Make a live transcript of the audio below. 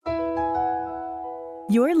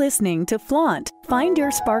You're listening to Flaunt. Find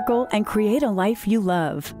your sparkle and create a life you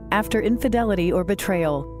love. After infidelity or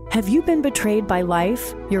betrayal, have you been betrayed by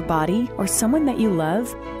life, your body, or someone that you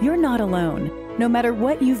love? You're not alone. No matter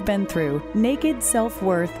what you've been through, Naked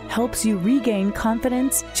Self-Worth helps you regain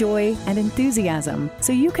confidence, joy, and enthusiasm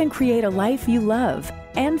so you can create a life you love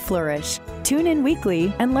and flourish. Tune in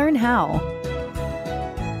weekly and learn how.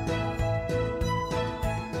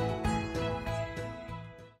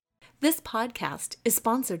 This podcast is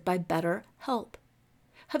sponsored by BetterHelp.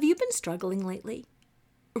 Have you been struggling lately?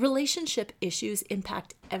 Relationship issues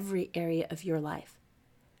impact every area of your life.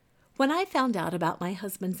 When I found out about my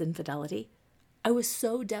husband's infidelity, I was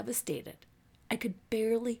so devastated. I could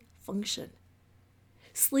barely function.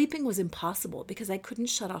 Sleeping was impossible because I couldn't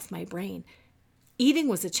shut off my brain. Eating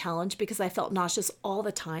was a challenge because I felt nauseous all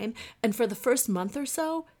the time, and for the first month or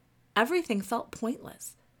so, everything felt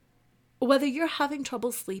pointless. Whether you're having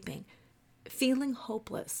trouble sleeping, feeling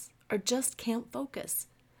hopeless, or just can't focus,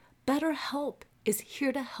 BetterHelp is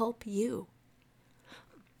here to help you.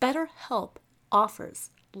 BetterHelp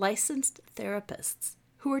offers licensed therapists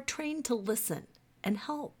who are trained to listen and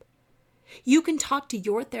help. You can talk to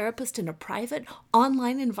your therapist in a private,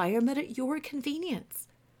 online environment at your convenience.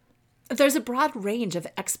 There's a broad range of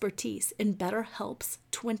expertise in BetterHelp's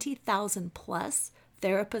 20,000 plus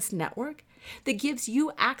therapist network that gives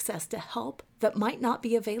you access to help that might not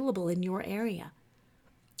be available in your area.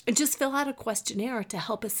 Just fill out a questionnaire to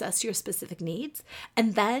help assess your specific needs,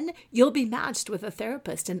 and then you'll be matched with a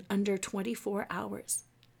therapist in under 24 hours.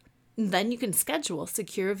 Then you can schedule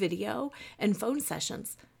secure video and phone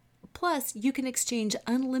sessions. Plus, you can exchange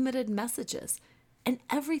unlimited messages, and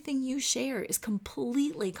everything you share is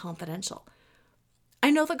completely confidential. I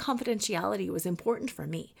know that confidentiality was important for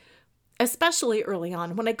me, especially early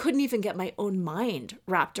on when I couldn't even get my own mind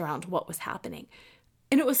wrapped around what was happening.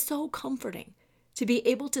 And it was so comforting to be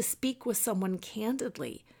able to speak with someone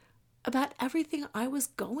candidly about everything I was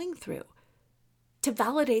going through, to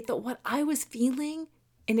validate that what I was feeling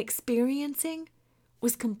and experiencing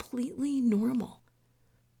was completely normal.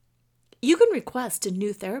 You can request a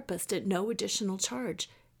new therapist at no additional charge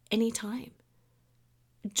anytime.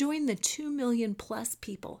 Join the 2 million plus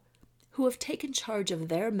people who have taken charge of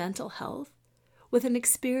their mental health with an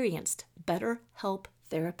experienced BetterHelp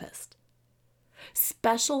therapist.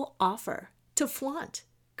 Special offer to Flaunt.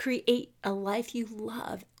 Create a life you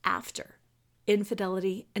love after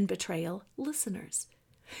infidelity and betrayal listeners.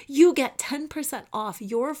 You get 10% off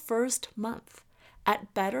your first month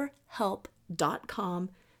at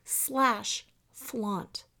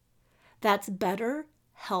betterhelp.com/flaunt. That's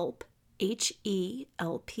BetterHelp,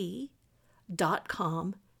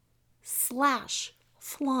 HELP.com/flaunt,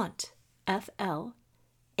 FLAUNT.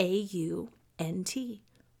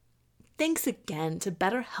 Thanks again to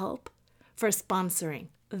BetterHelp for sponsoring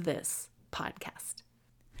this podcast.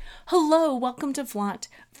 Hello, welcome to Flaunt.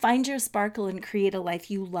 Find your sparkle and create a life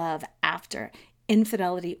you love after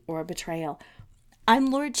infidelity or betrayal. I'm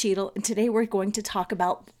Laura Cheadle, and today we're going to talk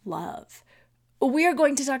about love. We are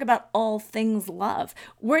going to talk about all things love.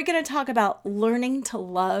 We're going to talk about learning to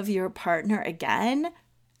love your partner again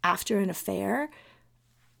after an affair.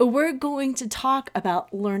 We're going to talk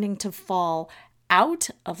about learning to fall out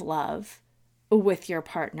of love with your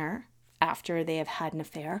partner after they have had an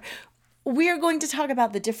affair. We are going to talk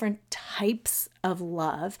about the different types of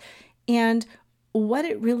love and what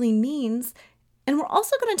it really means. And we're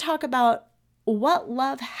also going to talk about what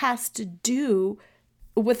love has to do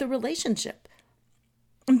with a relationship.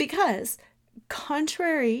 Because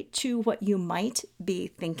contrary to what you might be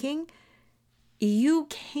thinking, you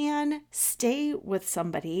can stay with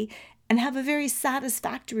somebody and have a very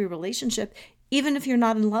satisfactory relationship even if you're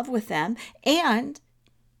not in love with them, and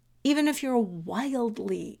even if you're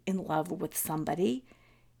wildly in love with somebody.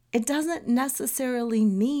 It doesn't necessarily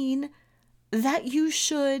mean that you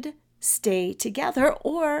should stay together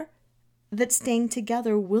or that staying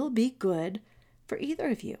together will be good for either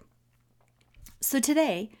of you. So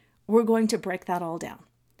today, we're going to break that all down.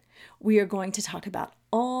 We are going to talk about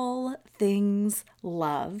all things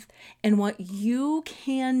love and what you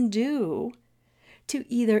can do to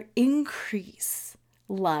either increase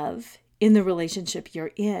love in the relationship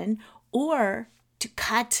you're in or to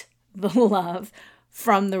cut the love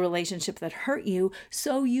from the relationship that hurt you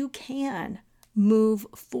so you can move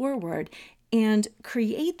forward and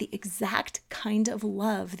create the exact kind of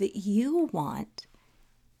love that you want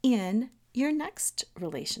in your next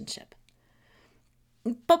relationship.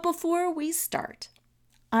 But before we start,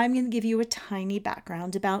 I'm going to give you a tiny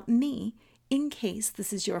background about me in case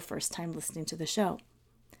this is your first time listening to the show.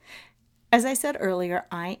 As I said earlier,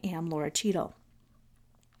 I am Laura Cheadle.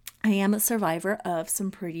 I I am a survivor of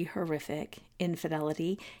some pretty horrific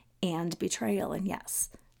infidelity and betrayal. And yes,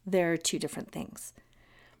 they're two different things.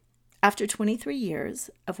 After 23 years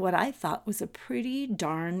of what I thought was a pretty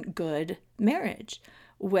darn good marriage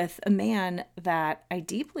with a man that I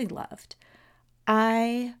deeply loved,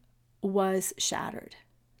 I was shattered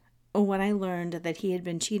when I learned that he had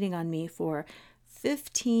been cheating on me for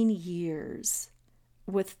 15 years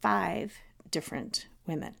with 5 different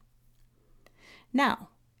women. Now,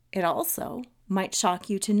 it also might shock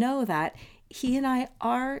you to know that he and I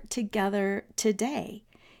are together today,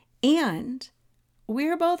 and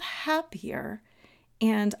we're both happier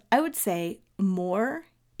and I would say more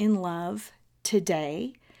in love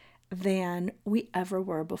today than we ever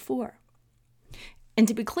were before. And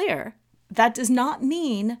to be clear, that does not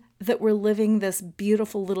mean that we're living this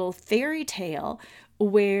beautiful little fairy tale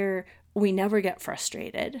where we never get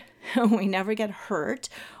frustrated, we never get hurt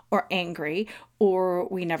or angry, or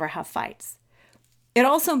we never have fights. It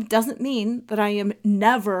also doesn't mean that I am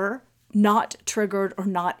never not triggered or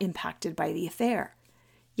not impacted by the affair.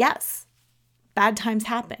 Yes, bad times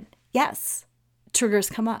happen. Yes, triggers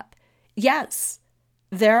come up. Yes,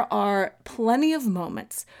 there are plenty of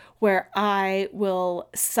moments where I will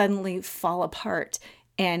suddenly fall apart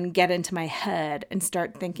and get into my head and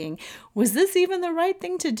start thinking, was this even the right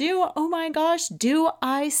thing to do? Oh my gosh, do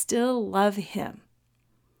I still love him?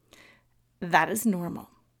 That is normal.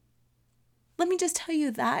 Let me just tell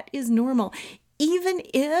you, that is normal. Even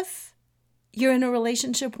if you're in a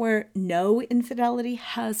relationship where no infidelity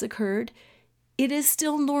has occurred, it is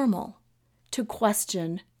still normal to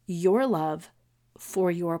question your love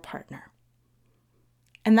for your partner.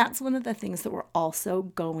 And that's one of the things that we're also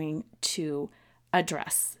going to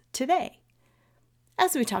address today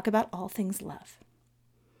as we talk about all things love.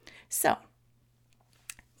 So,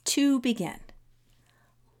 to begin,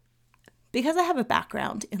 because I have a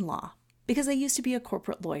background in law, because I used to be a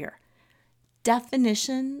corporate lawyer,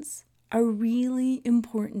 definitions are really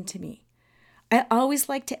important to me. I always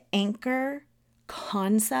like to anchor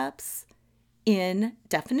concepts in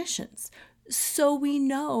definitions so we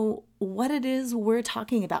know what it is we're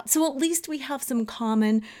talking about. So at least we have some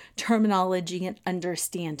common terminology and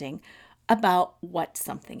understanding about what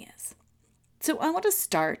something is. So I want to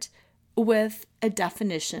start with a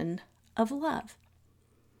definition of love.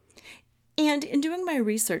 And in doing my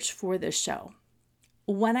research for this show,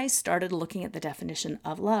 when I started looking at the definition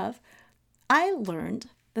of love, I learned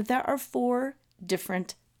that there are 4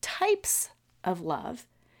 different types of love,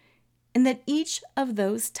 and that each of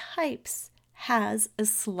those types has a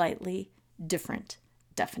slightly different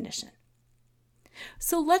definition.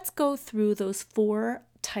 So let's go through those 4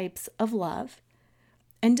 types of love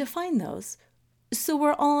and define those so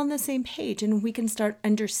we're all on the same page and we can start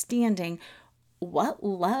understanding what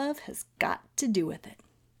love has got to do with it.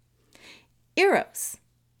 Eros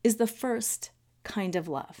is the first kind of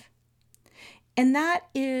love. And that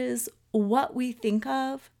is what we think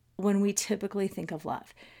of when we typically think of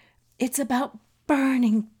love. It's about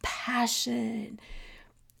burning passion.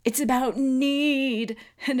 It's about need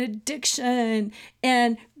and addiction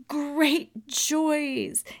and great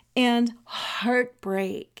joys and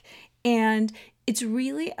heartbreak. And it's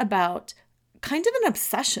really about kind of an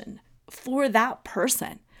obsession for that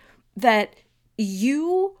person, that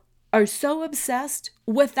you are so obsessed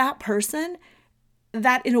with that person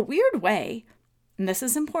that in a weird way, and this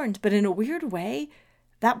is important, but in a weird way,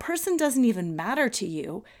 that person doesn't even matter to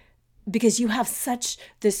you because you have such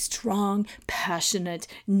this strong, passionate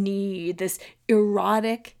need, this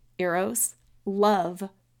erotic, eros, love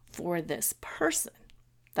for this person.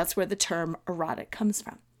 That's where the term erotic comes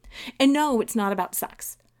from. And no, it's not about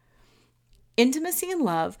sex. Intimacy and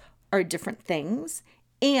love are different things,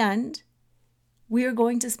 and we are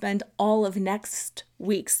going to spend all of next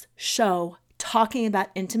week's show talking about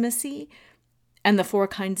intimacy and the 4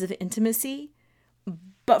 kinds of intimacy.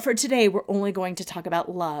 But for today, we're only going to talk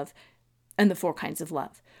about love and the 4 kinds of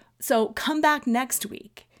love. So come back next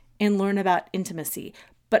week and learn about intimacy.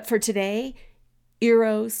 But for today,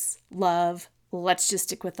 eros, love, let's just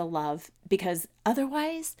stick with the love, because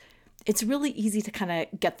otherwise it's really easy to kind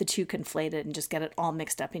of get the 2 conflated and just get it all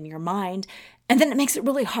mixed up in your mind. And then it makes it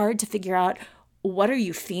really hard to figure out what are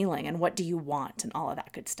you feeling and what do you want and all of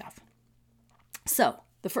that good stuff. So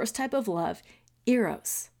the first type of love,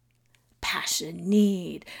 eros. Passion,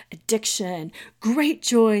 need, addiction, great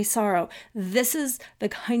joy, sorrow. This is the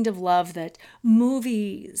kind of love that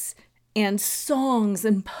movies and songs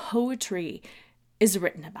and poetry is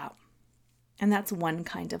written about. And that's one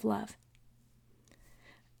kind of love.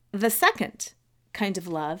 The second kind of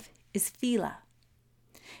love is philia.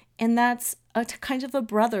 And that's a kind of a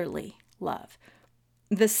brotherly love.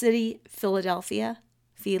 The city, Philadelphia,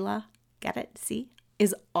 Phila, get it? See?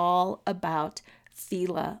 Is all about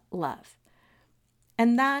Phila love.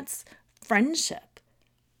 And that's friendship.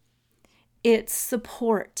 It's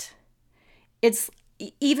support. It's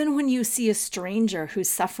even when you see a stranger who's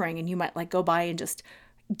suffering and you might like go by and just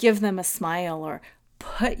give them a smile or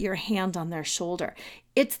put your hand on their shoulder.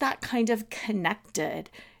 It's that kind of connected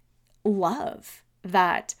love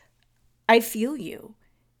that I feel you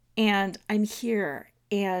and I'm here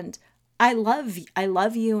and I love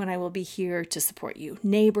you and I will be here to support you.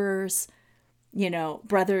 Neighbors,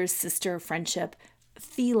 brothers, sister, friendship.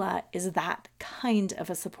 Phila is that kind of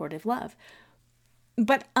a supportive love.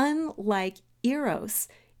 But unlike Eros,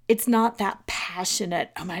 it's not that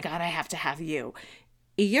passionate, oh my God, I have to have you.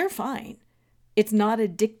 You're fine. It's not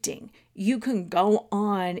addicting. You can go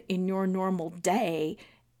on in your normal day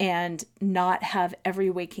and not have every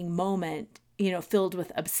waking moment, filled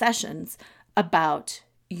with obsessions about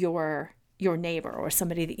your neighbor or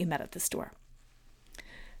somebody that you met at the store.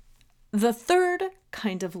 The third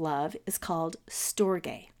kind of love is called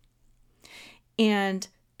storge. And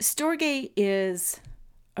storge is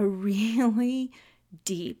a really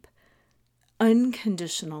deep,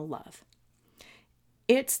 unconditional love.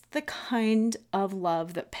 It's the kind of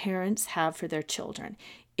love that parents have for their children.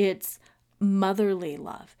 It's motherly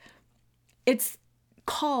love. It's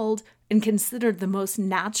called and considered the most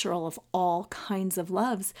natural of all kinds of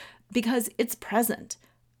loves because it's present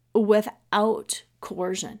without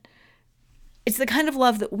coercion. It's the kind of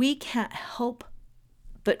love that we can't help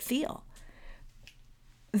but feel.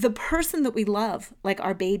 The person that we love, like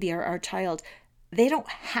our baby or our child, they don't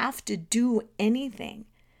have to do anything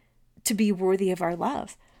to be worthy of our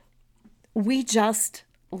love. We just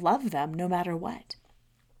love them no matter what.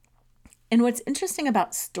 And what's interesting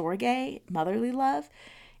about storge, motherly love,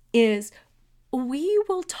 is we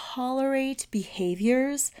will tolerate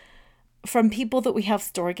behaviors from people that we have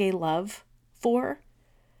storge love for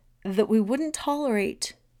that we wouldn't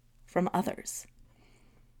tolerate from others.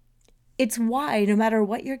 It's why no matter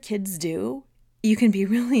what your kids do, you can be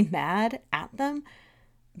really mad at them,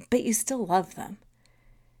 but you still love them.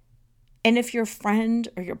 And if your friend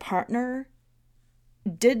or your partner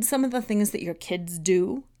did some of the things that your kids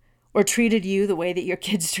do or treated you the way that your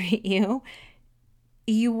kids treat you,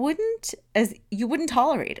 you wouldn't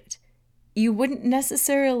tolerate it. You wouldn't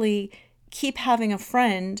necessarily keep having a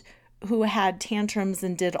friend who had tantrums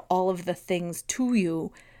and did all of the things to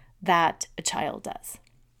you that a child does.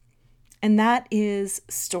 And that is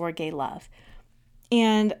storge love.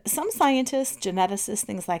 And some scientists, geneticists,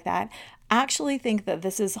 things like that, actually think that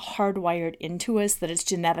this is hardwired into us, that it's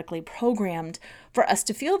genetically programmed for us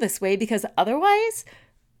to feel this way, because otherwise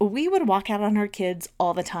we would walk out on our kids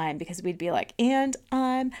all the time because we'd be like, and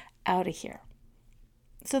I'm out of here.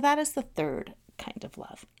 So that is the third kind of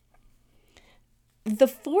love. The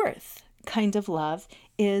fourth kind of love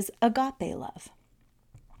is agape love.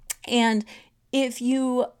 And if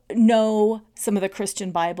you know some of the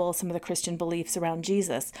Christian Bible, some of the Christian beliefs around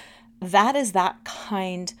Jesus, that is that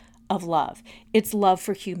kind of love. It's love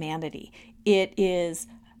for humanity. It is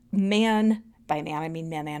man, by man I mean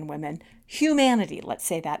men and women, humanity, let's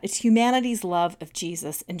say that. It's humanity's love of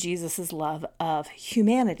Jesus and Jesus's love of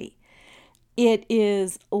humanity. It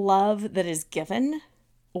is love that is given,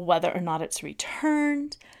 whether or not it's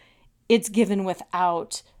returned. It's given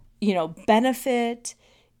without, benefit.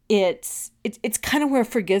 It's kind of where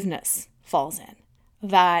forgiveness falls in.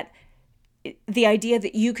 That the idea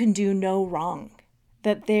that you can do no wrong,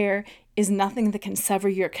 that there is nothing that can sever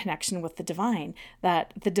your connection with the divine,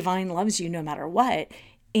 that the divine loves you no matter what,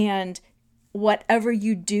 and whatever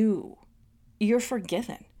you do, you're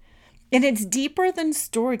forgiven. And it's deeper than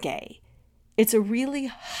storge. It's a really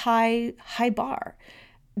high bar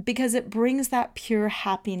because it brings that pure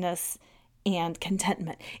happiness and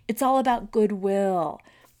contentment. It's all about goodwill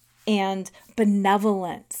and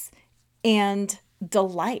benevolence and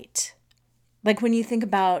delight. Like when you think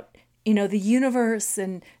about, the universe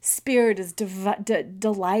and spirit is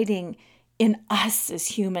delighting in us as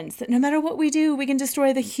humans, that no matter what we do, we can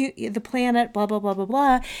destroy the planet, blah, blah, blah, blah,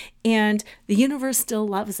 blah, and the universe still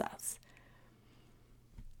loves us.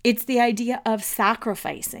 It's the idea of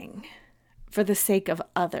sacrificing for the sake of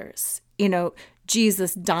others.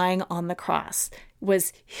 Jesus dying on the cross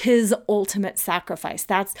was his ultimate sacrifice.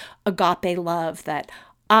 That's agape love, that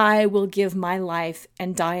I will give my life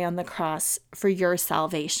and die on the cross for your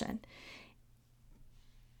salvation.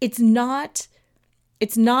 It's not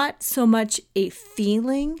so much a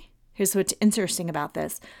feeling. Here's what's interesting about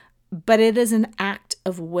this, but it is an act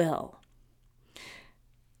of will.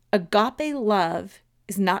 Agape love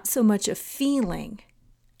is not so much a feeling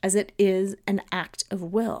as it is an act of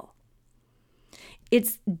will.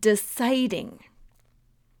 It's deciding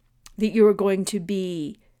that you are going to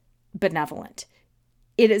be benevolent.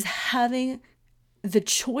 It is having the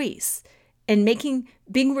choice and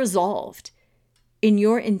being resolved in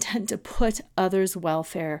your intent to put others'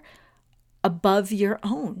 welfare above your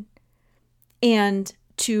own and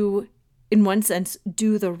to, in one sense,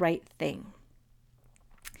 do the right thing.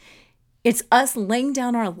 It's us laying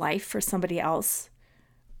down our life for somebody else,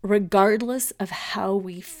 regardless of how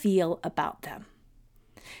we feel about them.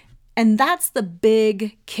 And that's the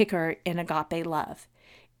big kicker in agape love.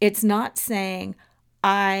 It's not saying,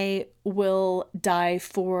 I will die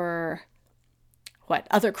for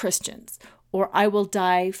other Christians, or I will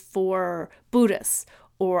die for Buddhists,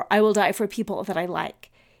 or I will die for people that I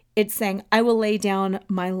like. It's saying, I will lay down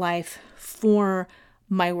my life for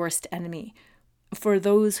my worst enemy, for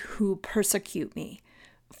those who persecute me,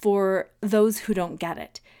 for those who don't get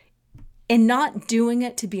it. And not doing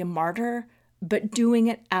it to be a martyr, but doing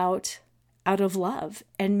it out of love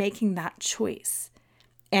and making that choice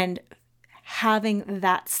and having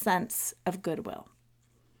that sense of goodwill.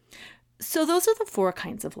 So those are the 4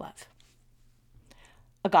 kinds of love.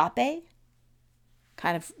 Agape,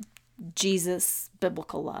 kind of Jesus,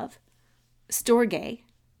 biblical love. Storge,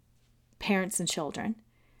 parents and children.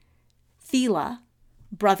 Philia,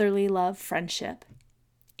 brotherly love, friendship.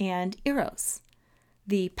 And eros,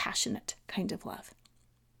 the passionate kind of love.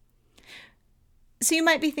 So you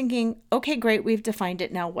might be thinking, okay, great, we've defined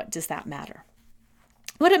it. Now, what does that matter?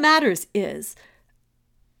 What it matters is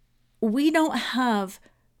when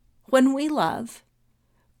we love,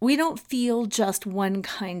 we don't feel just one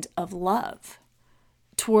kind of love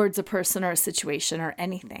towards a person or a situation or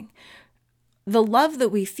anything. The love that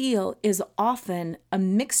we feel is often a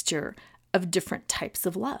mixture of different types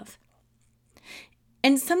of love.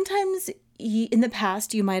 And sometimes in the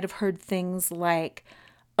past, you might have heard things like,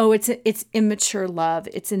 oh, it's immature love,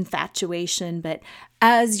 it's infatuation, but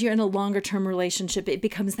as you're in a longer term relationship, it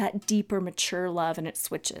becomes that deeper, mature love and it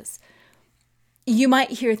switches. You might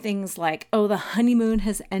hear things like, oh, the honeymoon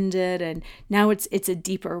has ended and now it's a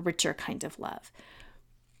deeper, richer kind of love.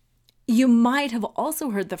 You might have also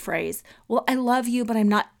heard the phrase, well, I love you, but I'm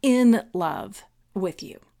not in love with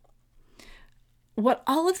you. What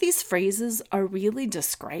all of these phrases are really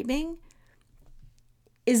describing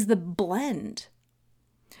is the blend,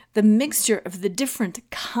 the mixture of the different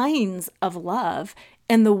kinds of love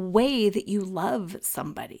and the way that you love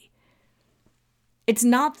somebody. It's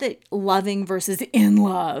not that loving versus in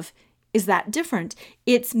love is that different.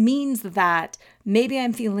 It means that maybe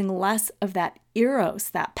I'm feeling less of that eros,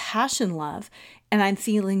 that passion love, and I'm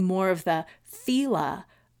feeling more of the philia,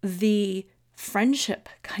 the friendship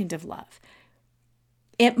kind of love.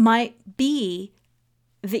 It might be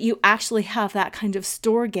that you actually have that kind of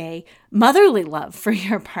storge, motherly love for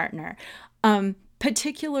your partner,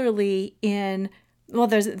 particularly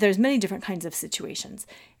there's many different kinds of situations.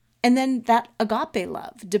 And then that agape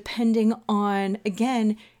love, depending on,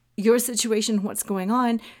 again, your situation, what's going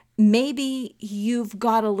on. Maybe you've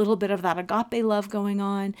got a little bit of that agape love going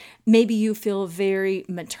on. Maybe you feel very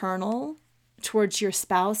maternal towards your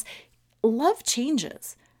spouse. Love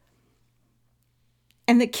changes.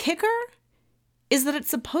 And the kicker is that it's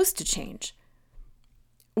supposed to change.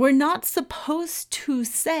 We're not supposed to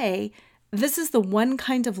say, this is the one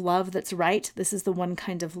kind of love that's right, this is the one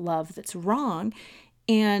kind of love that's wrong,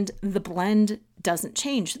 and the blend doesn't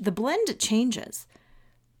change. The blend changes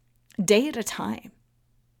day at a time.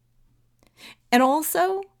 And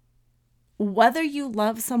also, whether you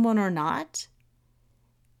love someone or not,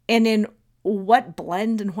 and in what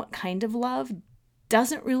blend and what kind of love,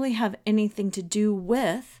 doesn't really have anything to do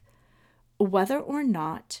with whether or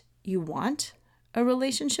not you want a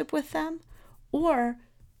relationship with them or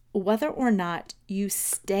whether or not you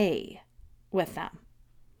stay with them.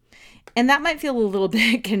 And that might feel a little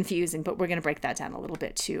bit confusing, but we're going to break that down a little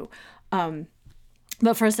bit too.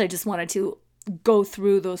 But first, I just wanted to go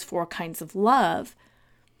through those 4 kinds of love,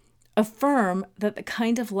 affirm that the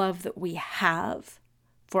kind of love that we have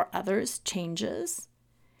for others changes.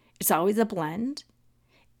 It's always a blend.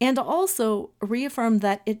 And also reaffirm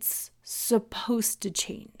that it's supposed to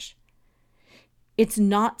change. It's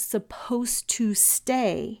not supposed to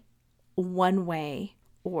stay one way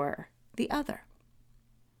or the other.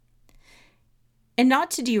 And not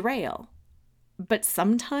to derail, but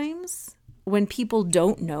sometimes when people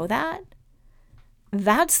don't know that,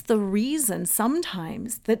 that's the reason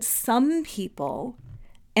sometimes that some people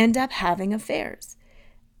end up having affairs.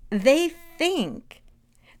 They think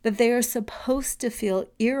that they are supposed to feel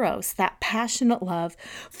eros, that passionate love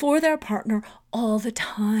for their partner all the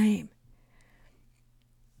time.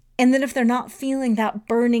 And then if they're not feeling that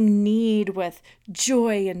burning need with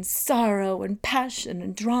joy and sorrow and passion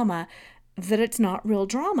and drama, that it's not real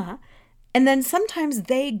drama. And then sometimes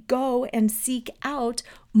they go and seek out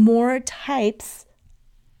more types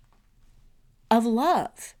of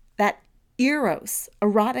love, that eros,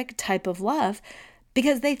 erotic type of love,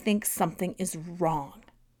 because they think something is wrong.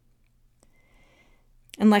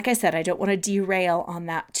 And like I said, I don't want to derail on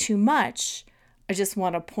that too much. I just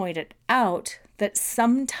want to point it out that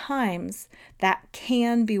sometimes that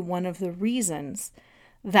can be one of the reasons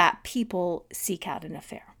that people seek out an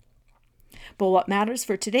affair. But what matters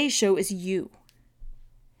for today's show is you,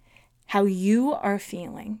 how you are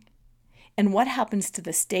feeling, and what happens to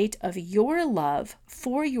the state of your love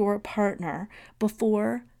for your partner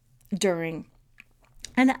before, during,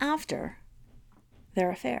 and after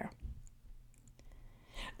their affair.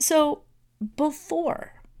 So,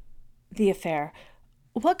 before the affair,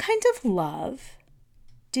 what kind of love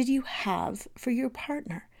did you have for your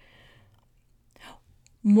partner?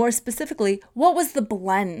 More specifically, what was the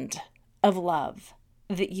blend of love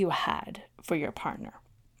that you had for your partner?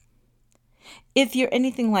 If you're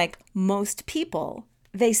anything like most people,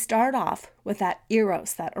 they start off with that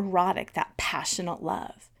eros, that erotic, that passionate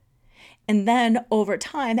love. And then over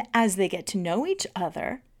time, as they get to know each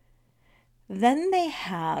other, then they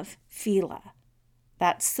have philia,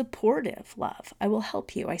 that supportive love. I will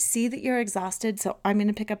help you. I see that you're exhausted, so I'm going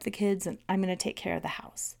to pick up the kids and I'm going to take care of the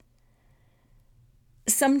house.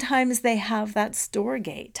 Sometimes they have that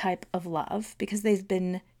storge type of love because they've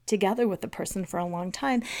been together with the person for a long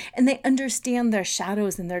time and they understand their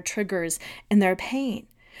shadows and their triggers and their pain.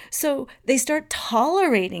 So they start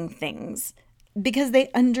tolerating things because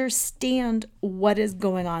they understand what is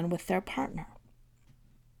going on with their partner.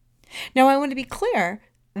 Now, I want to be clear.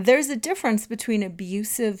 There's a difference between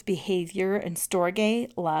abusive behavior and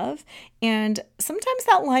storge love, and sometimes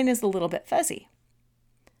that line is a little bit fuzzy.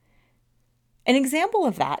 An example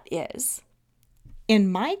of that is, in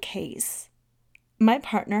my case, my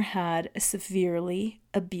partner had a severely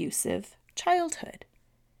abusive childhood.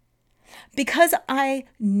 Because I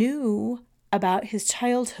knew about his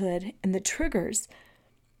childhood and the triggers,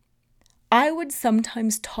 I would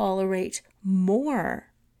sometimes tolerate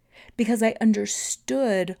more because I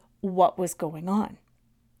understood what was going on.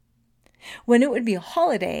 When it would be a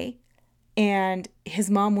holiday and his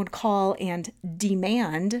mom would call and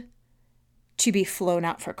demand to be flown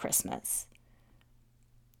out for Christmas,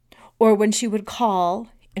 or when she would call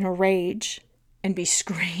in a rage and be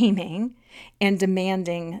screaming and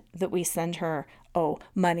demanding that we send her,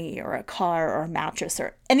 money or a car or a mattress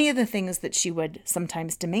or any of the things that she would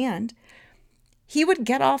sometimes demand, he would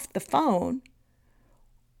get off the phone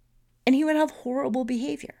and he would have horrible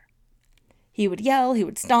behavior. He would yell, he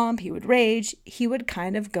would stomp, he would rage, he would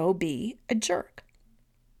kind of go be a jerk.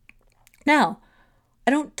 Now,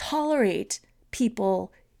 I don't tolerate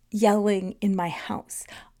people yelling in my house.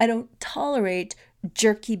 I don't tolerate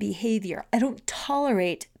jerky behavior. I don't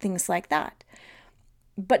tolerate things like that.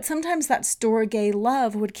 But sometimes that storge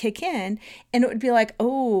love would kick in and it would be like,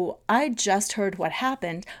 I just heard what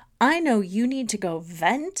happened. I know you need to go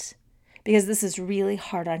vent because this is really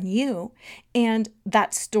hard on you. And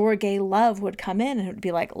that storge love would come in and it would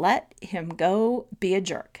be like, let him go be a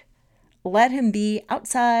jerk. Let him be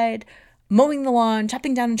outside, mowing the lawn,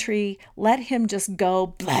 chopping down a tree. Let him just go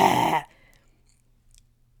blah.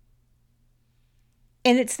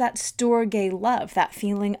 And it's that storge love, that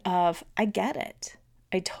feeling of, I get it.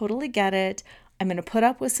 I totally get it. I'm going to put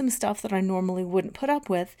up with some stuff that I normally wouldn't put up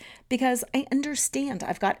with because I understand.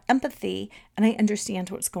 I've got empathy and I understand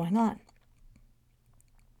what's going on.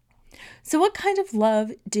 So what kind of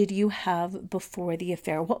love did you have before the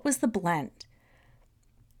affair? What was the blend?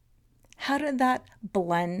 How did that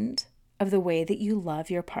blend of the way that you love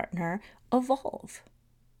your partner evolve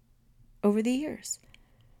over the years?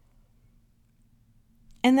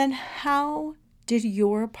 And then how did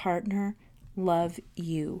your partner love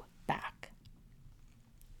you back?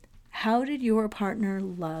 How did your partner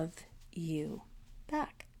love you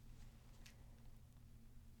back?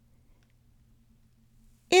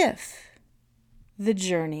 If the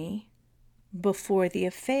journey before the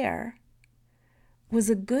affair was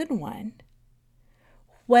a good one,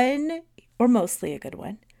 or mostly a good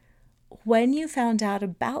one, when you found out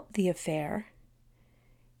about the affair,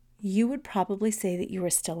 you would probably say that you were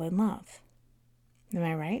still in love. Am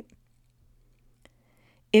I right?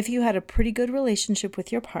 If you had a pretty good relationship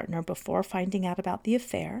with your partner before finding out about the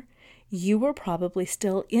affair, you were probably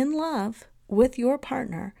still in love with your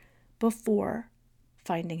partner before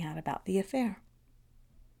finding out about the affair.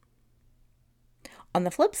 On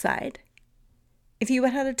the flip side, if you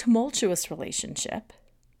had had a tumultuous relationship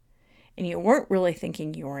and you weren't really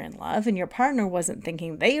thinking you were in love, and your partner wasn't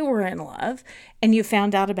thinking they were in love, and you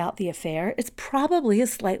found out about the affair, it's probably a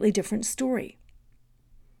slightly different story.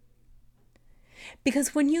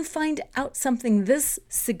 Because when you find out something this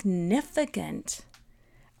significant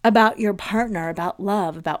about your partner, about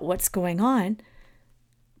love, about what's going on,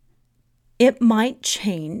 it might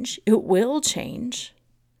change, it will change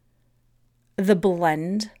the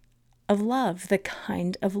blend of love, the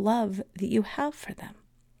kind of love that you have for them.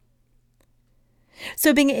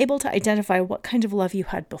 So being able to identify what kind of love you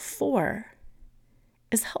had before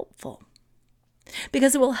is helpful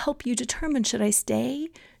because it will help you determine, should I stay?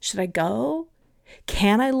 Should I go?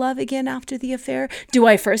 Can I love again after the affair? Do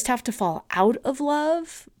I first have to fall out of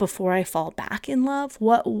love before I fall back in love?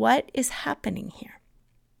 What is happening here?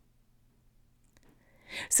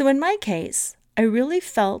 So in my case, I really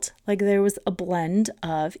felt like there was a blend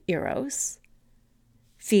of eros,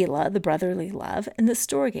 philia, the brotherly love, and the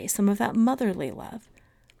storge, some of that motherly love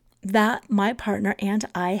that my partner and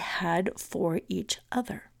I had for each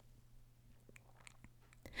other.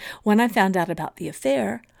 When I found out about the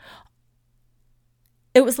affair,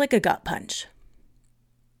 it was like a gut punch.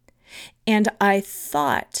 And I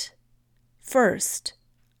thought first,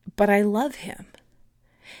 but I love him.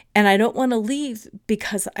 And I don't want to leave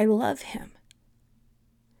because I love him.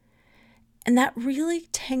 And that really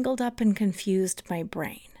tangled up and confused my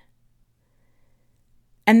brain.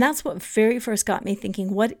 And that's what very first got me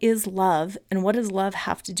thinking, what is love? And what does love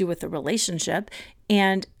have to do with the relationship?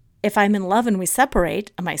 And if I'm in love and we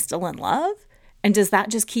separate, am I still in love? And does that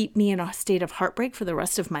just keep me in a state of heartbreak for the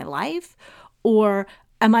rest of my life? Or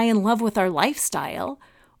am I in love with our lifestyle?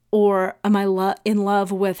 Or am I in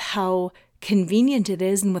love with how convenient it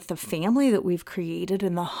is and with the family that we've created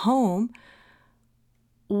in the home?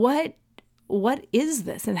 What is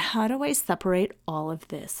this? And how do I separate all of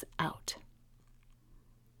this out?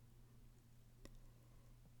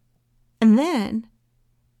 And then,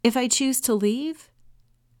 if I choose to leave,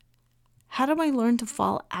 how do I learn to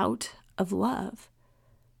fall out of love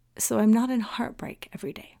so I'm not in heartbreak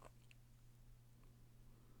every day?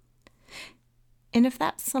 And if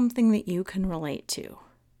that's something that you can relate to,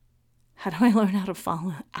 how do I learn how to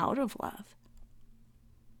fall out of love?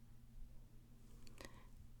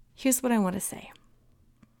 Here's what I want to say.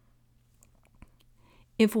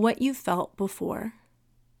 If what you felt before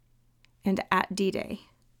and at D-Day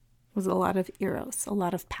was a lot of eros, a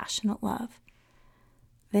lot of passionate love,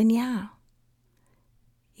 then yeah,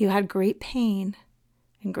 you had great pain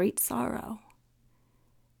and great sorrow.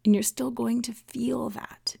 And you're still going to feel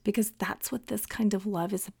that because that's what this kind of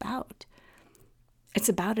love is about. It's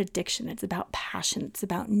about addiction. It's about passion. It's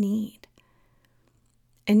about need.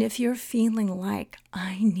 And if you're feeling like,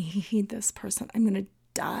 I need this person, I'm going to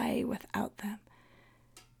die without them,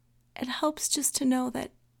 it helps just to know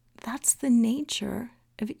that that's the nature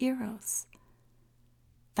of eros.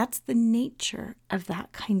 That's the nature of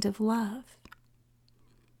that kind of love.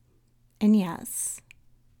 And yes,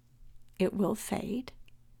 it will fade.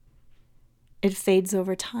 It fades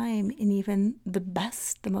over time in even the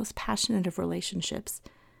best, the most passionate of relationships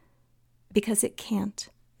because it can't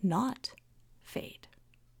not fade.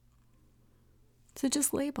 So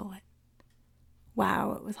just label it.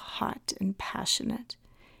 Wow, it was hot and passionate,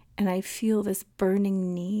 and I feel this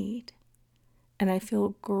burning need, and I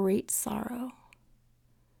feel great sorrow,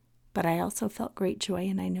 but I also felt great joy,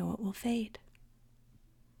 and I know it will fade.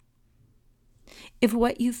 If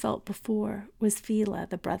what you felt before was philia,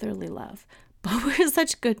 the brotherly love, but we're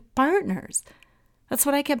such good partners. That's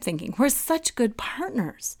what I kept thinking. We're such good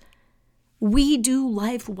partners. We do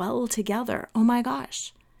life well together. Oh my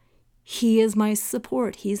gosh. He is my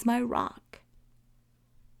support. He's my rock.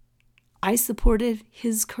 I supported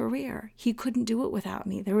his career. He couldn't do it without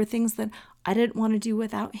me. There were things that I didn't want to do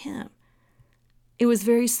without him. It was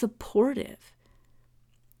very supportive.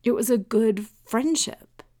 It was a good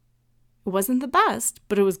friendship. It wasn't the best,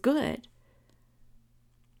 but it was good.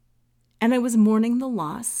 And I was mourning the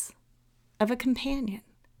loss of a companion.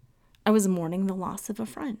 I was mourning the loss of a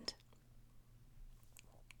friend.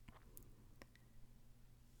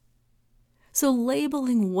 So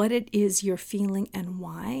labeling what it is you're feeling and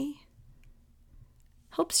why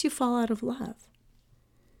helps you fall out of love.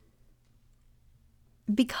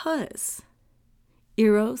 Because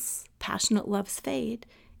eros, passionate loves fade,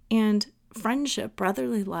 and friendship,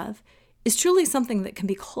 brotherly love, is truly something that can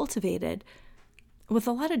be cultivated with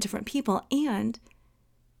a lot of different people, and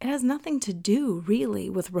it has nothing to do really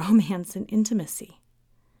with romance and intimacy.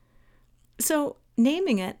 So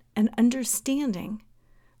naming it and understanding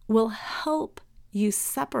will help you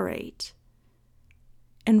separate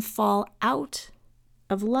and fall out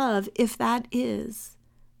of love if that is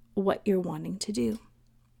what you're wanting to do.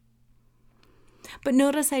 But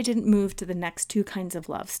notice I didn't move to the next two kinds of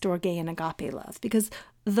love, storge and agape love, because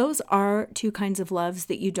those are two kinds of loves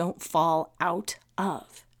that you don't fall out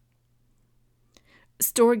of.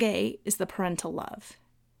 Storge is the parental love.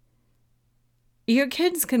 Your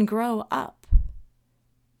kids can grow up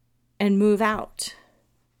and move out.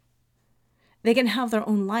 They can have their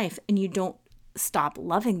own life and you don't stop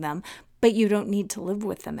loving them, but you don't need to live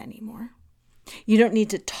with them anymore. You don't need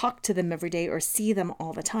to talk to them every day or see them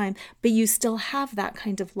all the time, but you still have that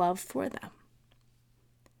kind of love for them.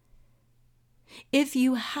 If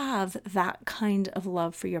you have that kind of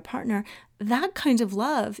love for your partner, that kind of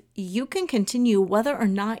love you can continue whether or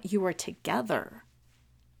not you are together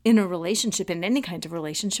in a relationship, in any kind of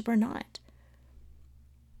relationship or not.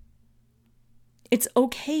 It's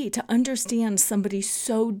okay to understand somebody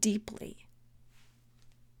so deeply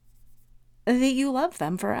that you love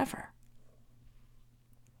them forever.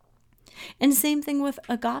 And same thing with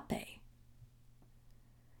agape.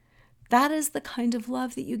 That is the kind of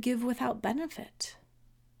love that you give without benefit.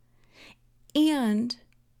 And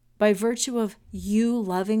by virtue of you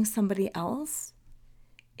loving somebody else,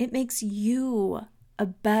 it makes you a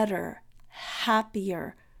better,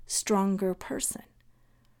 happier, stronger person.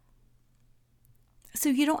 So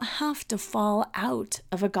you don't have to fall out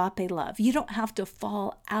of agape love. You don't have to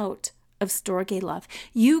fall out of storge love.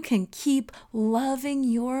 You can keep loving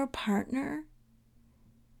your partner,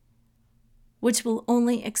 which will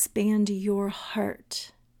only expand your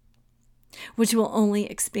heart, which will only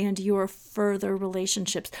expand your further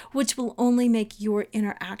relationships, which will only make your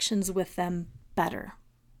interactions with them better.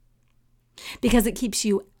 Because it keeps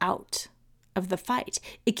you out of the fight.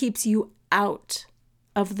 It keeps you out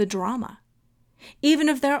of the drama. Even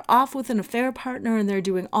if they're off with an affair partner and they're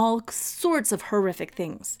doing all sorts of horrific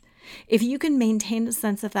things, if you can maintain a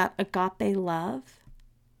sense of that agape love,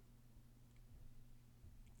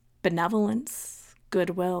 benevolence,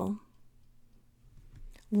 goodwill,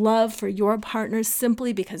 love for your partner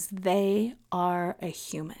simply because they are a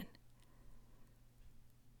human,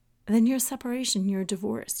 then your separation, your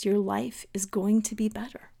divorce, your life is going to be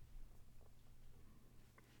better.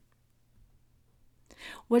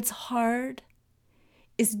 What's hard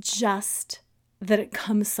is just that it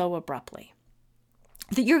comes so abruptly.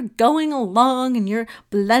 That you're going along and your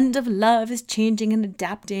blend of love is changing and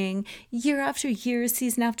adapting year after year,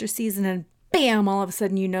 season after season, and bam, all of a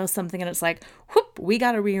sudden you know something and it's like, whoop, we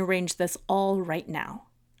got to rearrange this all right now.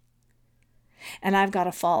 And I've got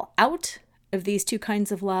to fall out of these two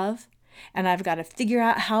kinds of love, and I've got to figure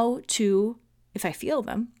out how to, if I feel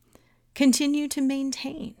them, continue to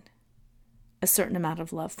maintain a certain amount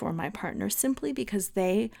of love for my partner simply because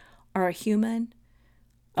they are a human.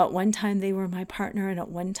 At one time they were my partner, and at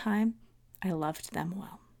one time I loved them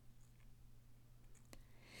well.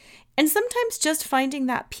 And sometimes just finding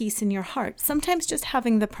that peace in your heart, sometimes just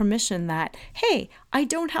having the permission that, hey, I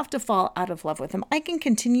don't have to fall out of love with them. I can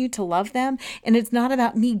continue to love them, and it's not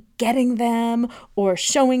about me getting them or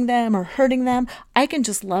showing them or hurting them. I can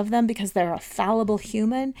just love them because they're a fallible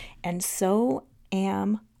human, and so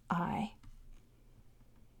am I.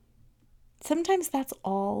 Sometimes that's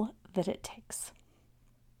all that it takes.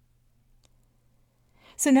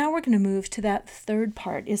 So now we're going to move to that third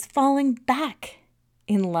part, is falling back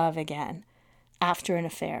in love again after an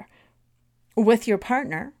affair with your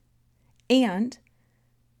partner. And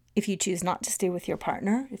if you choose not to stay with your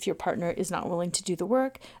partner, if your partner is not willing to do the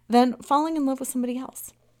work, then falling in love with somebody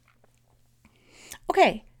else.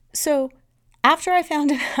 Okay, so after I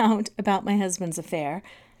found out about my husband's affair,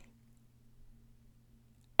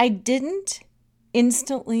 I didn't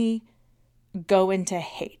instantly go into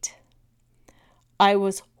hate. I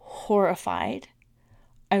was horrified.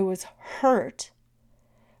 I was hurt.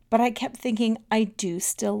 But I kept thinking, I do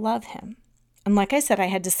still love him. And like I said, I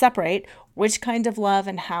had to separate which kind of love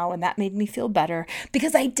and how, and that made me feel better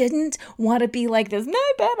because I didn't want to be like this, no,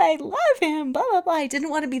 but I love him, blah, blah, blah. I didn't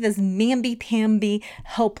want to be this mamby-pamby,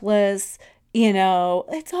 helpless,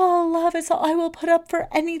 it's all love. It's all, I will put up for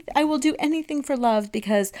anything. I will do anything for love,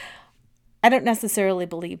 because I don't necessarily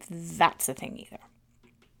believe that's a thing either.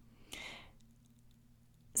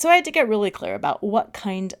 So I had to get really clear about what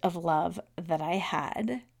kind of love that I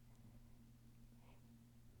had.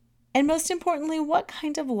 And most importantly, what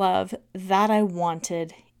kind of love that I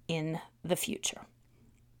wanted in the future.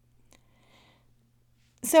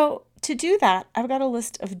 So to do that, I've got a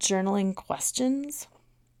list of journaling questions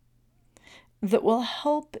that will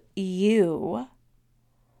help you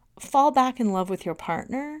fall back in love with your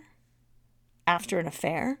partner after an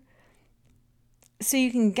affair, so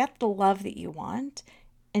you can get the love that you want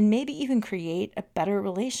and maybe even create a better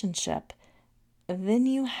relationship than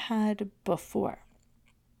you had before.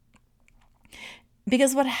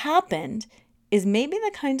 Because what happened is maybe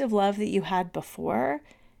the kind of love that you had before,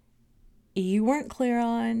 you weren't clear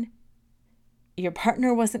on, your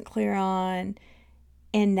partner wasn't clear on,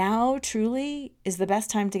 and now truly is the best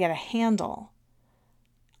time to get a handle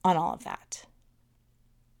on all of that.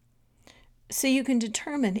 So you can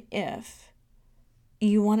determine if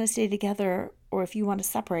you want to stay together or if you want to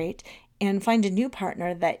separate and find a new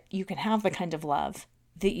partner that you can have the kind of love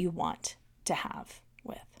that you want to have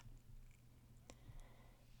with.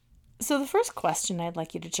 So the first question I'd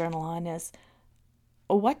like you to journal on is,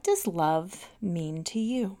 what does love mean to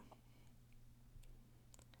you?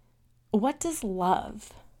 What does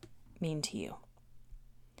love mean to you?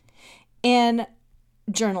 In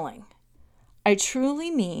journaling, I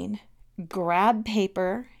truly mean grab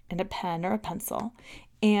paper and a pen or a pencil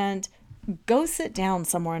and go sit down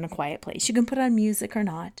somewhere in a quiet place. You can put on music or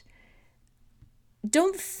not.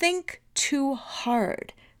 Don't think too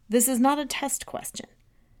hard. This is not a test question.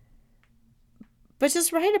 But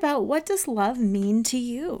just write about, what does love mean to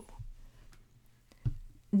you?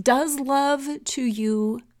 Does love to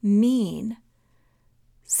you mean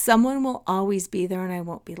someone will always be there and I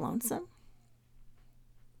won't be lonesome?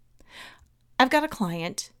 I've got a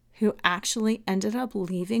client who actually ended up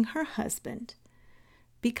leaving her husband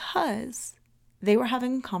because they were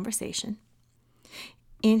having a conversation.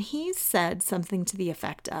 And he said something to the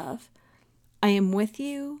effect of, I am with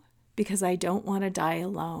you because I don't want to die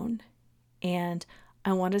alone. And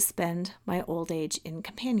I want to spend my old age in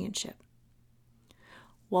companionship.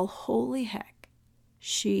 Well, holy heck,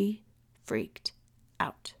 she freaked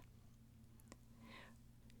out.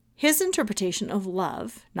 His interpretation of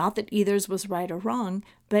love, not that either's was right or wrong,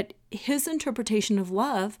 but his interpretation of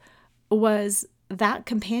love was that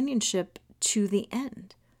companionship to the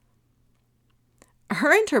end.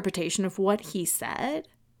 Her interpretation of what he said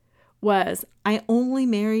was, I only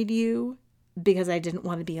married you because I didn't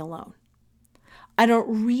want to be alone. I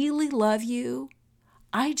don't really love you.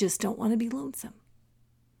 I just don't want to be lonesome.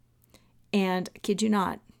 And kid you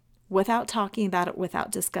not, without talking about it,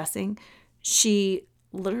 without discussing, she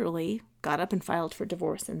literally got up and filed for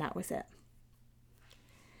divorce, and that was it.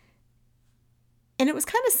 And it was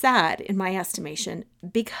kind of sad in my estimation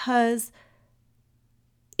because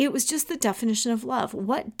it was just the definition of love.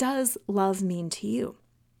 What does love mean to you?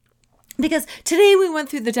 Because today we went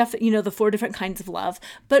through the 4 different kinds of love,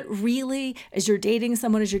 but really, as you're dating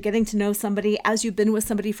someone, as you're getting to know somebody, as you've been with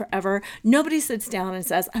somebody forever, nobody sits down and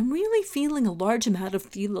says, I'm really feeling a large amount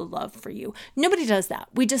of love for you. Nobody does that.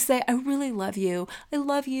 We just say, I really love you. I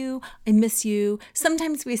love you. I miss you.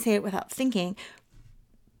 Sometimes we say it without thinking,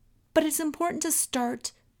 but it's important to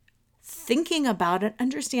start thinking about it,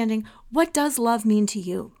 understanding, what does love mean to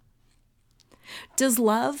you? Does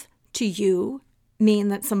love to you mean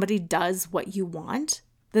that somebody does what you want,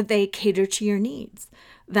 that they cater to your needs,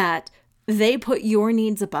 that they put your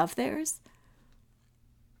needs above theirs?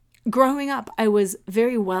 Growing up, I was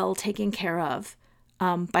very well taken care of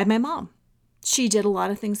by my mom. She did a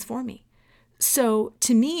lot of things for me. So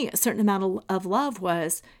to me, a certain amount of love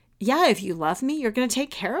was, yeah, if you love me, you're going to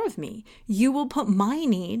take care of me. You will put my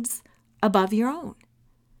needs above your own,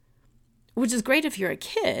 which is great if you're a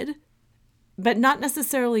kid, but not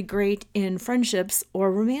necessarily great in friendships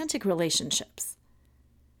or romantic relationships.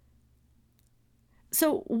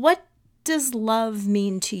 So what does love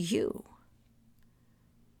mean to you?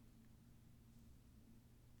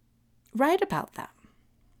 Write about that.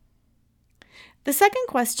 The second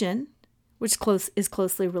question, which is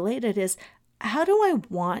closely related, is, how do I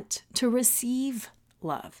want to receive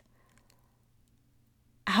love?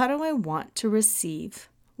 How do I want to receive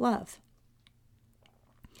love?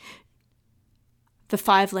 The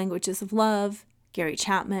 5 Languages of Love, Gary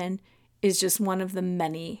Chapman, is just one of the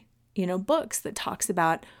many, books that talks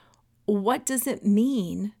about, what does it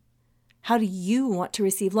mean? How do you want to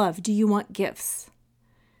receive love? Do you want gifts?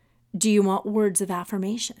 Do you want words of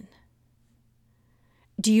affirmation?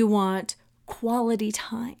 Do you want quality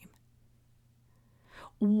time?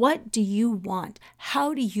 What do you want?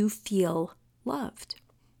 How do you feel loved?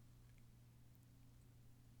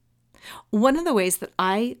 One of the ways that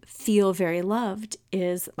I feel very loved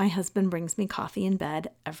is my husband brings me coffee in bed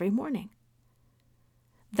every morning.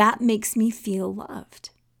 That makes me feel loved.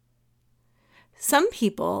 Some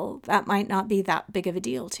people, that might not be that big of a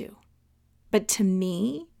deal to, but to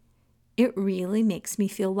me, it really makes me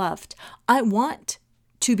feel loved. I want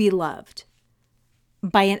to be loved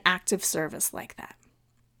by an act of service like that.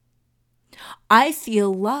 I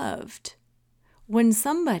feel loved when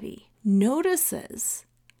somebody notices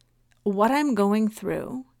what I'm going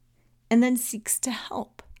through and then seeks to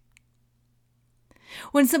help.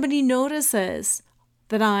 When somebody notices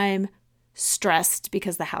that I'm stressed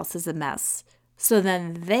because the house is a mess, so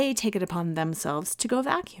then they take it upon themselves to go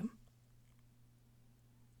vacuum.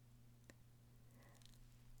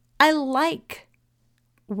 I like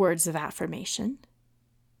words of affirmation.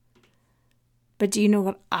 But do you know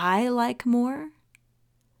what I like more?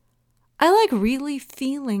 I like really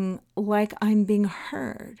feeling like I'm being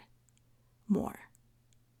heard more.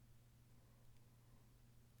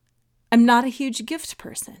 I'm not a huge gift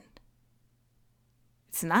person.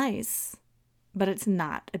 It's nice, but it's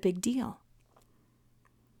not a big deal.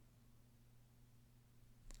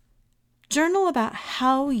 Journal about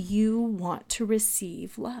how you want to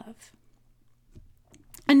receive love.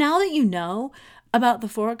 And now that you know about the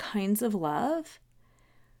 4 kinds of love,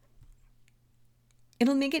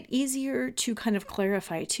 it'll make it easier to kind of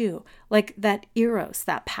clarify too. Like that eros,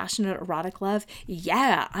 that passionate erotic love.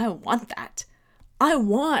 Yeah, I want that. I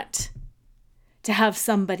want to have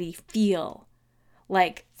somebody feel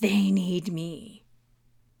like they need me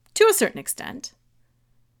to a certain extent.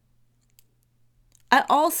 I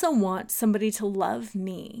also want somebody to love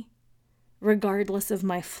me regardless of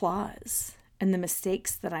my flaws and the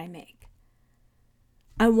mistakes that I make.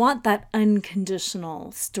 I want that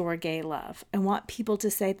unconditional storge love. I want people to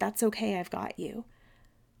say, that's okay, I've got you.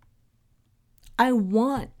 I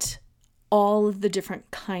want all of the different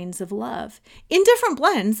kinds of love in different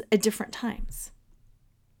blends at different times.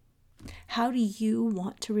 How do you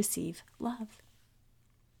want to receive love?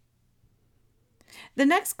 The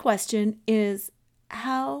next question is,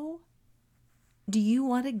 how do you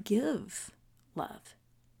want to give love?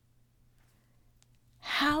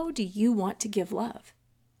 How do you want to give love?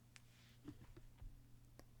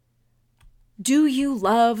 Do you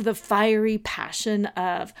love the fiery passion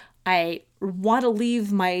of, I want to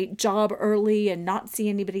leave my job early and not see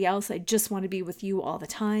anybody else. I just want to be with you all the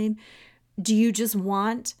time. Do you just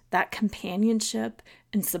want that companionship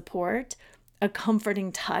and support, a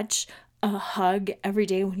comforting touch, a hug every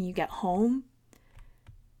day when you get home?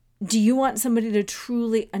 Do you want somebody to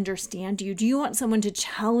truly understand you? Do you want someone to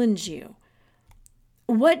challenge you?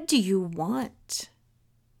 What do you want?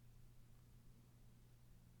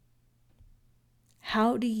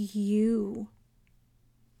 How do you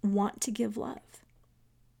want to give love?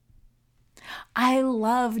 I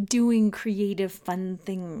love doing creative, fun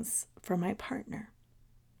things for my partner.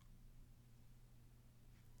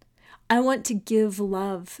 I want to give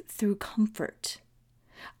love through comfort.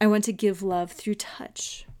 I want to give love through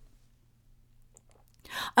touch.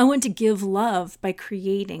 I want to give love by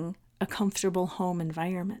creating a comfortable home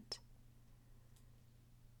environment.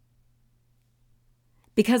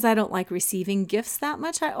 Because I don't like receiving gifts that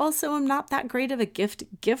much, I also am not that great of a gift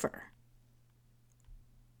giver.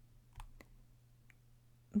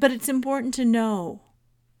 But it's important to know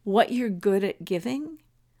what you're good at giving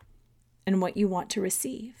and what you want to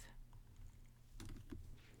receive.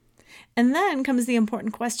 And then comes the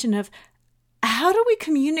important question of, how do we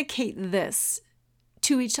communicate this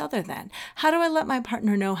to each other then? How do I let my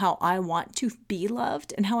partner know how I want to be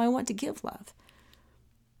loved and how I want to give love?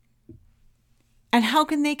 And how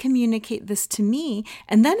can they communicate this to me?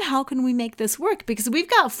 And then how can we make this work? Because we've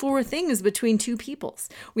got 4 things between 2 peoples.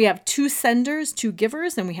 We have 2 senders, 2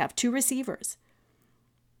 givers, and we have 2 receivers.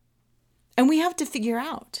 And we have to figure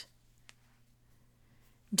out,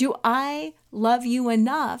 do I love you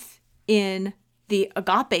enough in the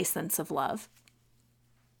agape sense of love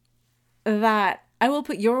that I will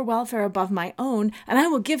put your welfare above my own and I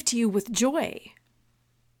will give to you with joy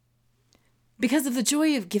because of the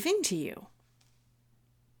joy of giving to you?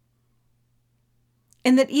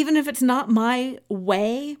 And that even if it's not my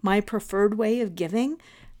way, my preferred way of giving,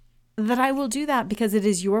 that I will do that because it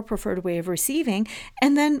is your preferred way of receiving,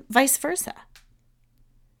 and then vice versa.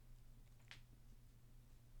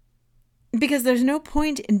 Because there's no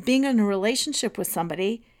point in being in a relationship with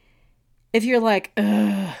somebody if you're like,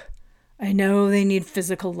 ugh, I know they need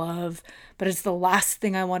physical love, but it's the last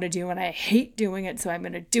thing I want to do and I hate doing it, so I'm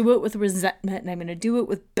going to do it with resentment and I'm going to do it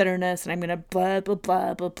with bitterness and I'm going to blah, blah,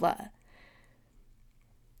 blah, blah, blah.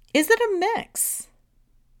 Is it a mix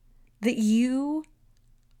that you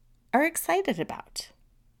are excited about?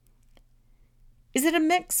 Is it a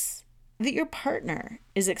mix that your partner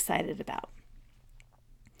is excited about?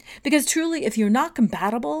 Because truly, if you're not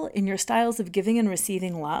compatible in your styles of giving and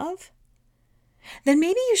receiving love, then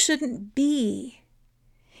maybe you shouldn't be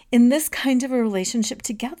in this kind of a relationship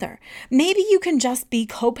together. Maybe you can just be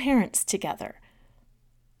co-parents together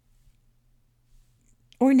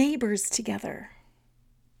or neighbors together.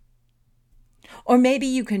 Or maybe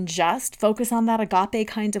you can just focus on that agape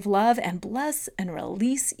kind of love and bless and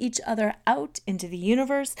release each other out into the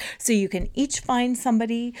universe so you can each find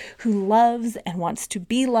somebody who loves and wants to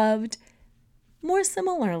be loved more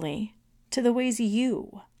similarly to the ways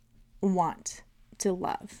you want to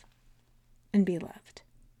love and be loved.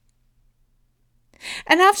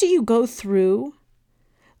 And after you go through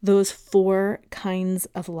those 4 kinds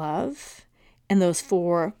of love and those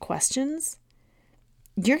 4 questions,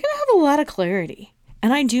 you're going to have a lot of clarity.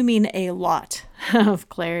 And I do mean a lot of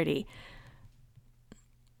clarity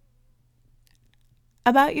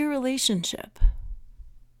about your relationship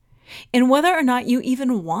and whether or not you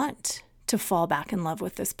even want to fall back in love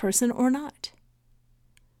with this person or not.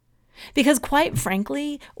 Because quite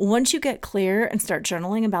frankly, once you get clear and start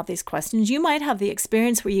journaling about these questions, you might have the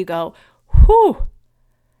experience where you go, whew,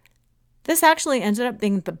 this actually ended up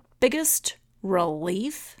being the biggest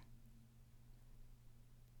relief.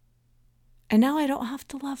 And now I don't have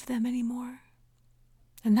to love them anymore.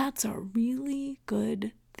 And that's a really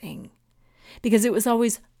good thing because it was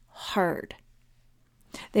always hard.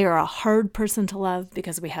 They are a hard person to love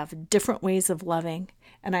because we have different ways of loving.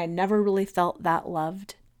 And I never really felt that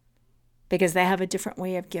loved because they have a different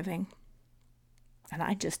way of giving. And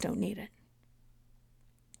I just don't need it.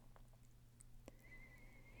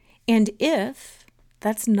 And if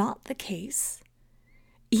that's not the case,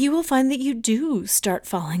 you will find that you do start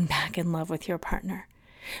falling back in love with your partner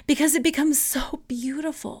because it becomes so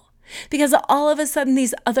beautiful. Because all of a sudden,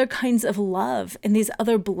 these other kinds of love and these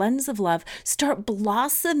other blends of love start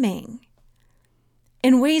blossoming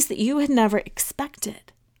in ways that you had never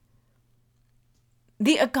expected.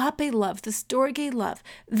 The agape love, the storge love,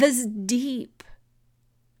 this deep,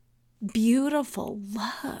 beautiful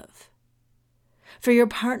love for your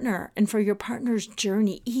partner and for your partner's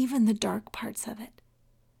journey, even the dark parts of it,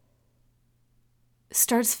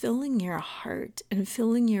 starts filling your heart and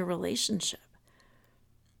filling your relationship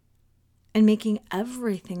and making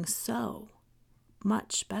everything so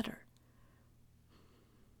much better.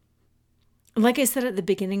 Like I said at the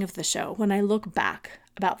beginning of the show, when I look back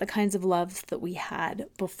about the kinds of loves that we had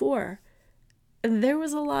before, there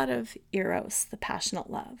was a lot of eros, the passionate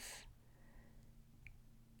love.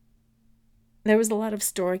 There was a lot of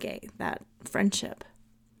storge, that friendship.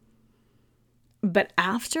 But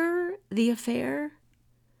after the affair,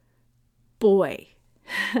 boy,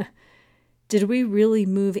 did we really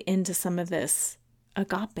move into some of this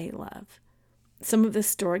agape love, some of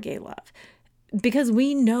this storge love, because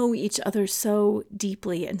we know each other so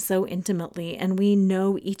deeply and so intimately, and we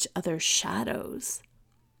know each other's shadows,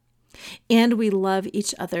 and we love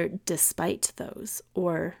each other despite those,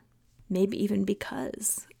 or maybe even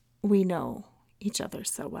because we know each other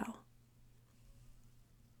so well.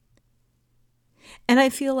 And I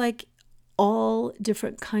feel like all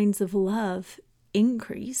different kinds of love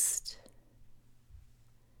increased,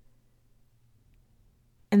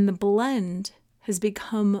 and the blend has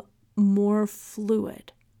become more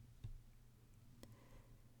fluid.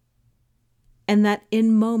 And that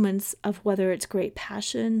in moments of whether it's great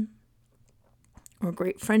passion or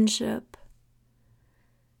great friendship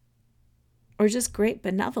or just great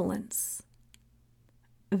benevolence,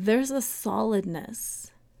 there's a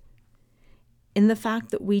solidness in the fact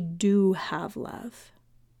that we do have love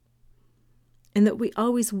and that we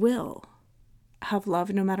always will have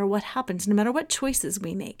love no matter what happens, no matter what choices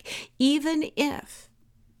we make, even if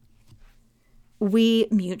we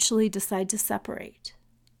mutually decide to separate.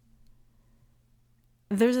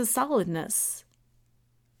 There's a solidness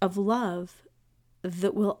of love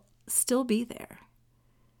that will still be there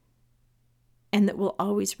and that will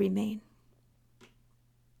always remain.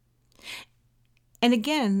 And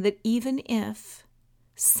again, that even if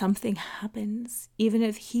something happens, even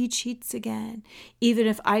if he cheats again, even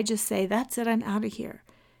if I just say, that's it, I'm out of here,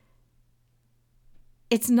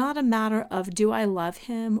 it's not a matter of do I love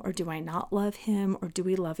him or do I not love him or do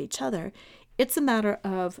we love each other. It's a matter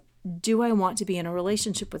of do I want to be in a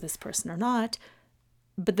relationship with this person or not?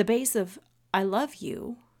 But the base of I love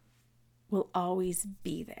you will always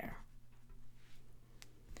be there.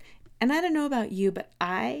 And I don't know about you, but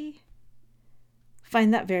I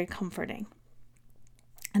find that very comforting.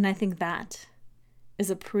 And I think that is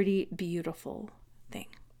a pretty beautiful thing.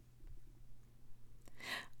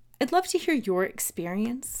 I'd love to hear your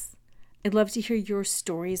experience. I'd love to hear your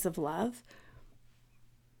stories of love.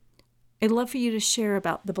 I'd love for you to share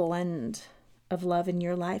about the blend of love in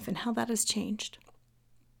your life and how that has changed.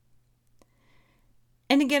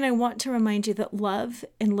 And again, I want to remind you that love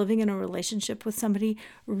and living in a relationship with somebody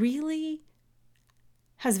really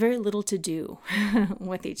has very little to do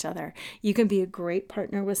with each other. You can be a great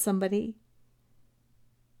partner with somebody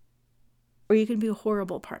or you can be a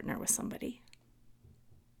horrible partner with somebody.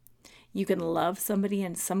 You can love somebody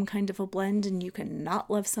in some kind of a blend, and you can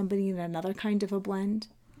not love somebody in another kind of a blend.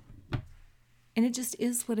 And it just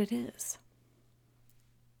is what it is.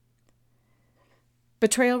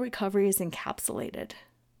 Betrayal recovery is encapsulated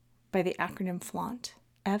by the acronym FLAUNT,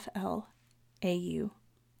 F-L-A-U-N-T.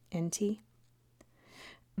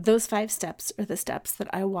 Those 5 steps are the steps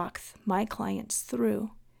that I walk my clients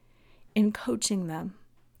through in coaching them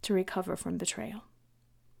to recover from betrayal.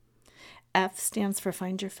 F stands for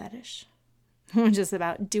Find Your Fetish, which is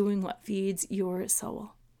about doing what feeds your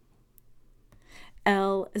soul.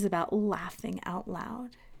 L is about laughing out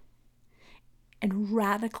loud and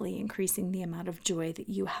radically increasing the amount of joy that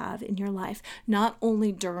you have in your life, not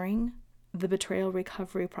only during the betrayal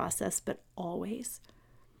recovery process, but always.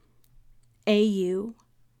 AU,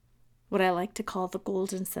 what I like to call the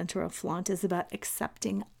golden center of flaunt, is about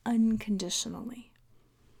accepting unconditionally.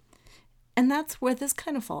 And that's where this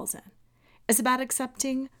kind of falls in. It's about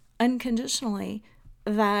accepting unconditionally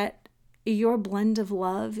that your blend of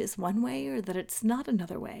love is one way or that it's not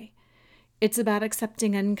another way. It's about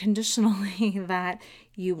accepting unconditionally that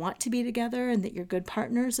you want to be together and that you're good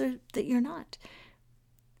partners or that you're not.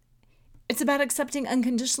 It's about accepting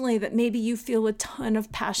unconditionally that maybe you feel a ton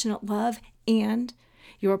of passionate love and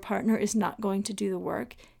your partner is not going to do the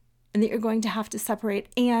work and that you're going to have to separate,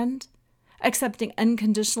 and accepting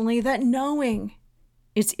unconditionally that knowing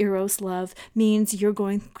it's Eros love means you're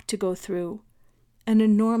going to go through an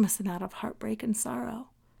enormous amount of heartbreak and sorrow.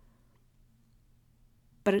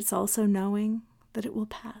 But it's also knowing that it will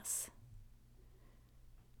pass.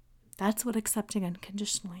 That's what accepting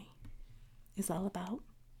unconditionally is all about.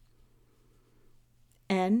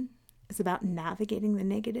 N is about navigating the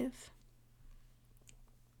negative.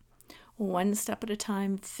 One step at a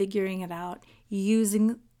time, figuring it out,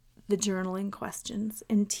 using the journaling questions.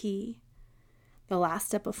 And T, the last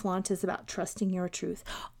step of flaunt, is about trusting your truth.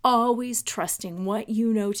 Always trusting what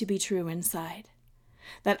you know to be true inside.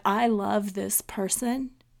 That I love this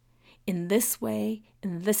person in this way,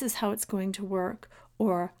 and this is how it's going to work.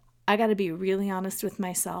 Or I got to be really honest with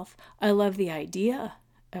myself. I love the idea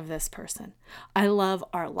of this person. I love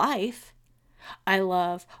our life. I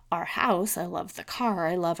love our house. I love the car.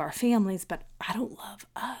 I love our families, but I don't love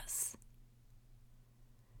us.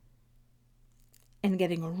 And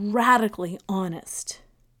getting radically honest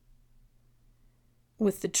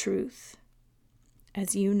with the truth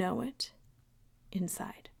as you know it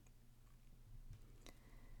inside.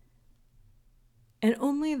 And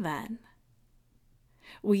only then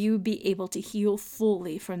will you be able to heal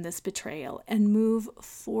fully from this betrayal and move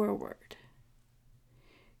forward,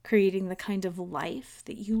 creating the kind of life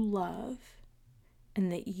that you love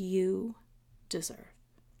and that you deserve.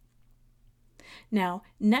 Now,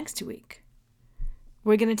 next week,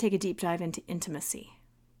 we're going to take a deep dive into intimacy.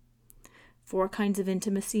 4 kinds of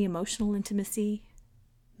intimacy: emotional intimacy,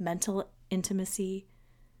 mental intimacy,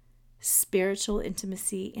 spiritual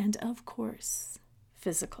intimacy, and of course,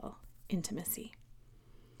 physical intimacy.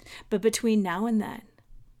 But between now and then,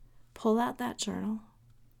 pull out that journal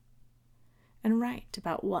and write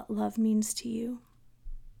about what love means to you,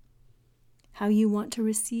 how you want to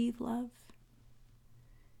receive love,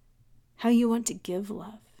 how you want to give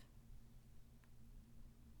love,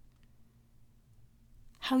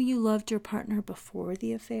 how you loved your partner before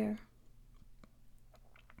the affair,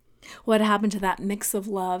 what happened to that mix of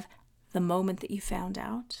love the moment that you found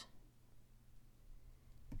out,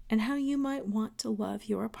 and how you might want to love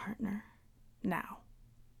your partner now,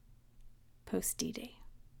 post D-Day.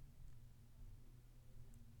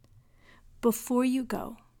 Before you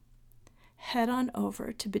go, head on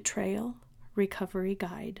over to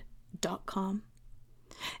betrayalrecoveryguide.com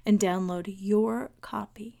and download your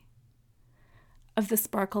copy of the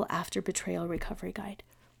Sparkle After Betrayal Recovery Guide.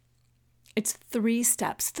 It's 3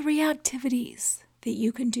 steps, 3 activities that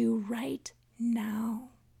you can do right now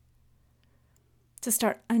to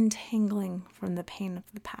start untangling from the pain of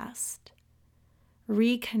the past,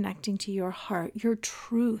 reconnecting to your heart, your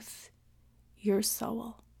truth, your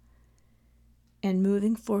soul, and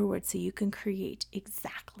moving forward so you can create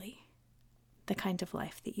exactly the kind of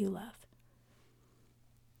life that you love.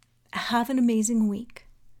 Have an amazing week.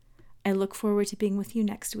 I look forward to being with you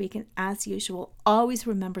next week. And as usual, always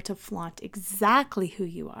remember to flaunt exactly who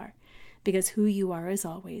you are, because who you are is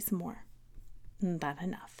always more than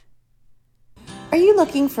enough. Are you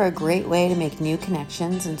looking for a great way to make new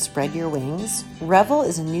connections and spread your wings? Revel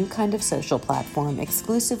is a new kind of social platform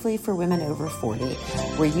exclusively for women over 40,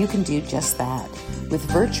 where you can do just that. With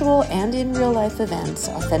virtual and in real life events,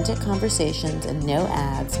 authentic conversations, and no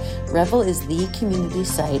ads, Revel is the community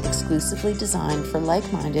site exclusively designed for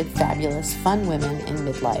like-minded, fabulous, fun women in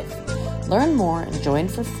midlife. Learn more and join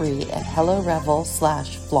for free at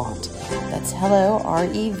HelloRevel/flaunt. That's hello,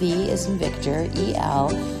 R-E-V as in Victor,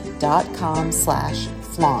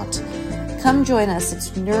 EL.com/flaunt. Come join us.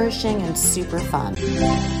 It's nourishing and super fun.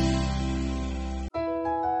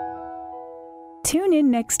 Tune in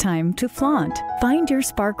next time to Flaunt. Find your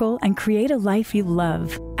sparkle and create a life you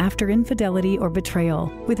love after infidelity or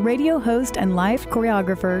betrayal with radio host and life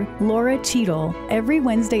choreographer Laura Cheadle every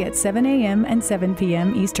Wednesday at 7 a.m. and 7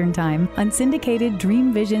 p.m. Eastern Time on syndicated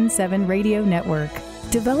Dream Vision 7 radio network.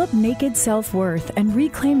 Develop naked self-worth and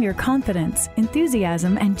reclaim your confidence,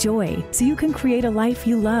 enthusiasm, and joy so you can create a life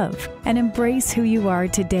you love and embrace who you are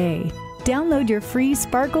today. Download your free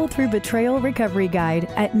Sparkle Through Betrayal Recovery Guide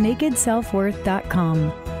at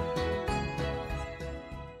nakedselfworth.com.